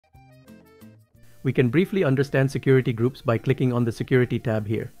We can briefly understand security groups by clicking on the Security tab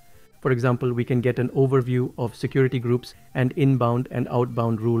here. For example, we can get an overview of security groups and inbound and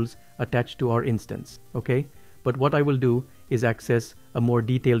outbound rules attached to our instance, okay? But what I will do is access a more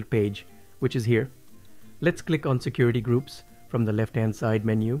detailed page, which is here. Let's click on Security Groups from the left-hand side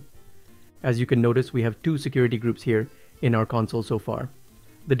menu. As you can notice, we have two security groups here in our console so far.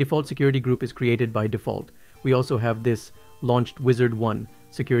 The default security group is created by default. We also have this launched Wizard 1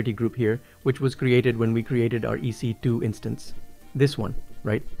 security group here, which was created when we created our EC2 instance. This one,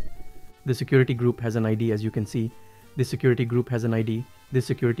 right? The security group has an ID, as you can see. This security group has an ID. This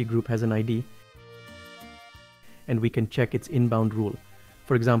security group has an ID. And we can check its inbound rule.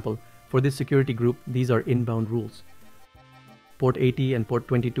 For example, for this security group, these are inbound rules. Port 80 and port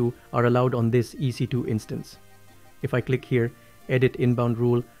 22 are allowed on this EC2 instance. If I click here, Edit Inbound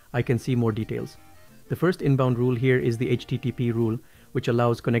Rule, I can see more details. The first inbound rule here is the HTTP rule, which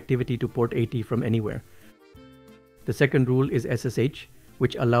allows connectivity to port 80 from anywhere. The second rule is SSH,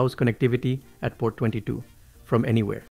 which allows connectivity at port 22 from anywhere.